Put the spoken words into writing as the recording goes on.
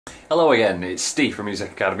Hello again, it's Steve from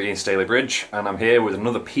Music Academy in Stalybridge, and I'm here with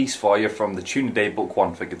another piece for you from the Tune a Day Book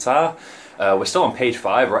 1 for guitar. We're still on page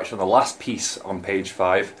 5, we're actually on the last piece on page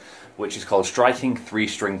 5, which is called Striking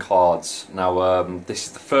 3-String Chords. Now, this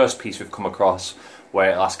is the first piece we've come across where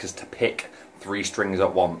it asks us to pick 3 strings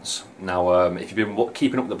at once. Now, if you've been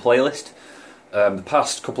keeping up the playlist, the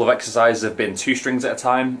past couple of exercises have been 2 strings at a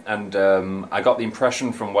time, and I got the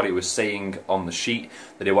impression from what he was saying on the sheet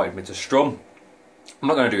that he wanted me to strum. I'm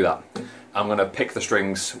not going to do that. I'm going to pick the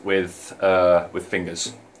strings with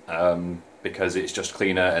fingers because it's just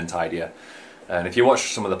cleaner and tidier. And if you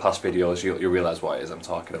watch some of the past videos, you'll realise what it is I'm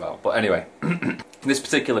talking about. But anyway, this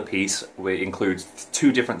particular piece includes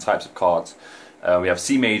 2 different types of chords. We have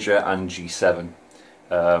C major and G7.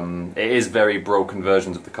 It is very broken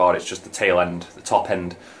versions of the chord. It's just the tail end, the top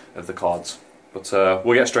end of the chords. But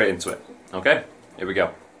we'll get straight into it. Okay, here we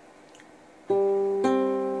go.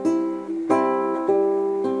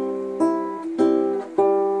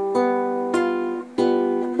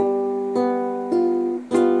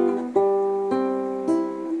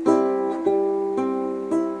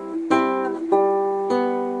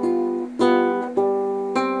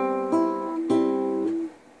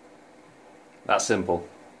 That simple.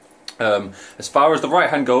 As far as the right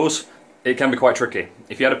hand goes, it can be quite tricky.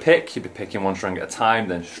 If you had a pick, you'd be picking 1 string at a time,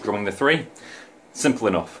 then strumming the 3. Simple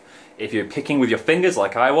enough. If you're picking with your fingers,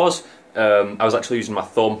 like I was actually using my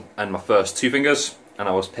thumb and my first 2 fingers, and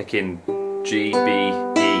I was picking G, B,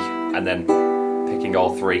 E, and then picking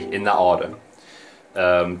all 3 in that order,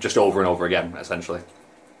 just over and over again, essentially.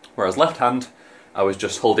 Whereas left hand, I was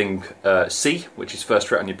just holding C, which is first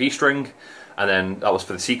fret on your B string, and then that was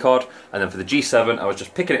for the C chord, and then for the G7 I was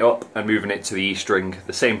just picking it up and moving it to the E string,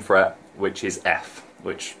 the same fret, which is F,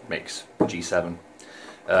 which makes G7.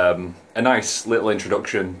 A nice little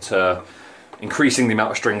introduction to increasing the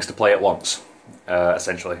amount of strings to play at once,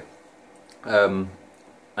 essentially. And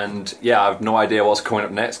yeah, I have no idea what's coming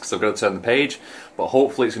up next because I've got to turn the page, but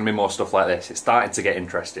hopefully it's going to be more stuff like this. It's starting to get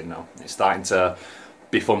interesting now. It's starting to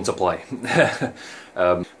be fun to play.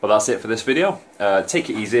 But that's it for this video. Take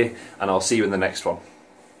it easy, and I'll see you in the next one.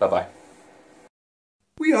 Bye bye.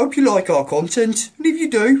 We hope you like our content, and if you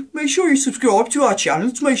do, make sure you subscribe to our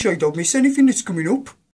channel to make sure you don't miss anything that's coming up.